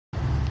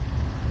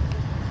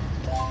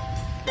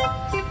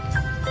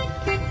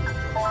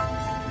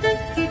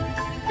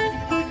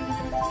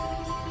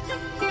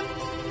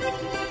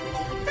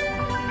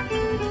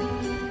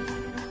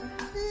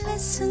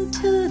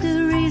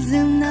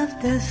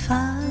the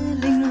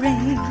falling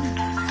rain,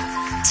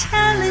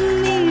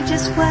 telling me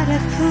just what a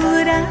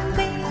fool I've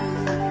been.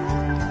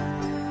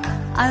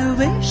 I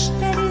wish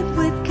that it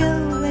would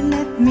go and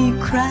let me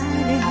cry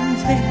in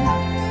vain,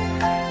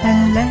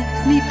 and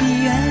let me be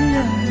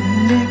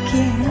alone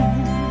again.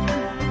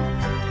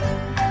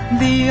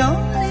 The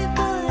only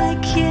boy I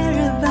care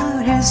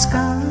about has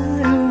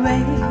gone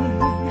away,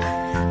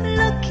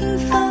 looking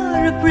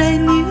for a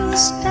brand new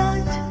start.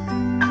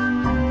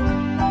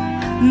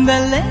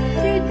 But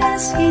little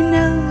does he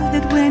know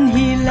that when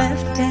he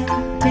left that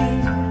day,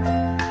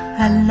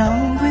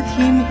 along with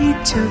him he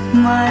took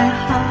my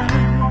heart.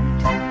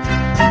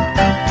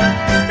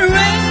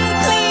 Rain,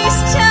 please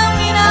tell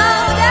me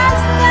now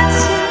that's not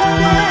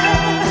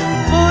enough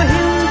for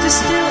him to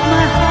steal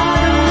my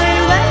heart away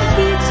when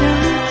he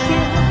don't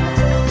care.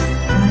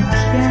 I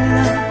can't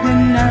love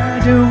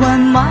another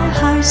one, my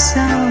heart's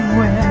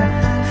somewhere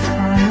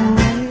far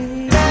away.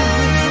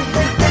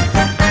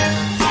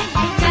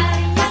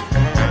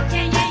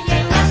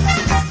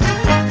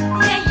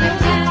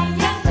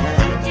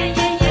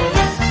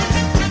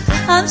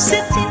 I'm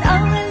sitting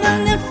all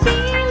alone and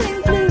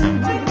feeling blue.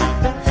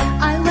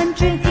 I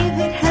wonder if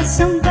it has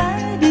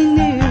somebody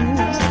new.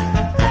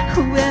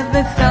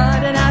 Whoever thought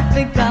that I'd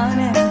be gone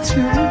and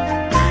through.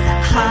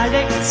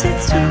 Heartaches at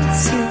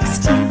sweet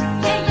 16.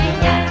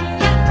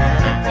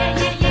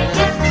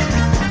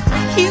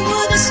 He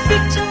wouldn't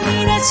speak to me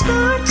at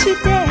school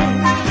today.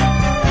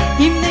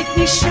 He made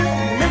me sure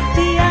look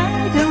the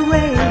other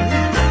way.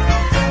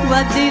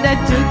 What did I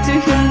do to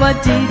him? What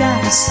did I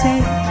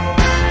say?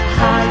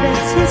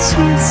 Heartaches at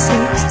sweet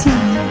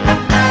 16.